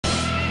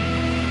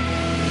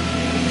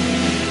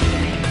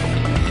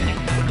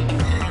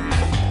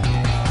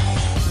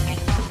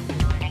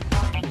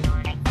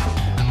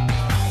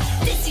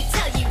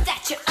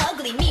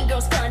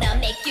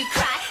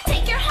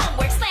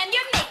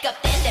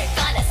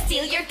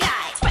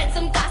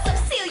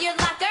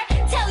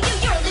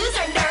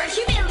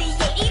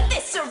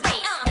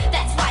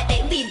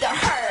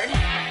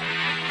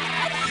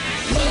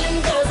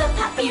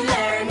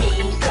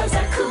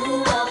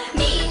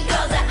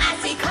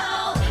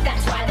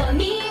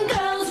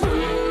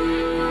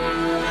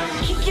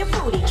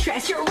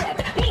trash your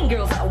rep. Mean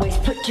girls always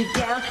put you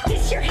down.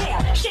 Diss your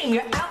hair, shame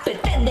your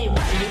outfit, then they run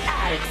you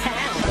out of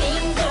town.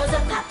 Mean girls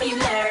are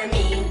popular,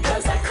 mean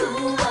girls are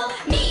cool.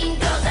 Mean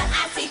girls are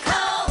icy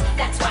cold,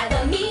 that's why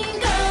the mean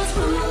girls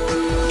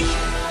rule.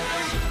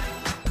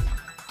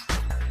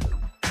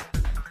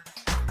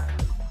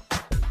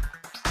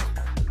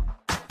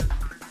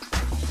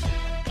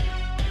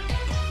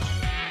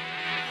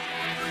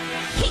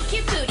 Kick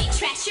your booty,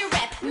 trash your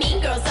rep. Mean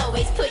girls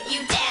always put you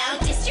down.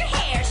 Diss your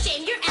hair,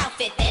 shame your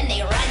outfit, then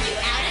they run you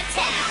out of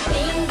town.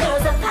 Mean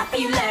girls are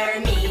popular,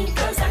 mean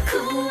girls are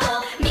cool.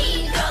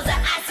 Mean girls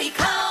are icy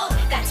cold,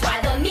 that's why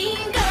the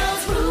mean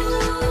girls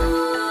rule.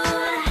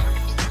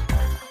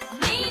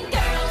 Mean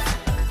girls,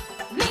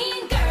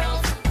 mean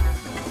girls.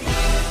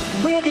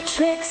 We're the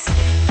Trix,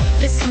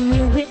 the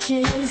Suno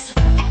witches.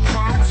 At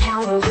Cloud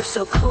Tower we're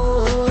so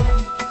cool.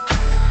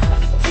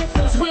 Get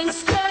those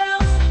Winx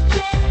girls,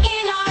 get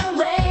in our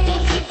way.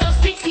 Keep those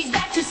pixies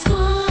back to school.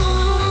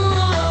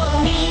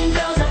 Mean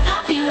girls are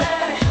popular,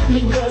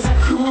 mean girls are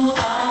cool.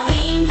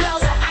 Mean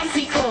girls are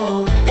icy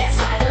cold, that's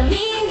why the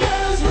mean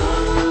girls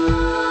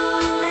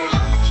rule.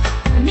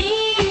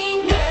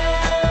 Mean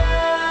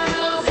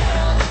girls.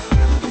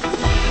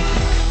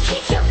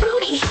 Kick your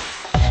booty,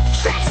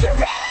 trash your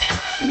rep.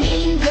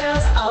 Mean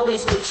girls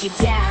always put you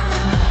down.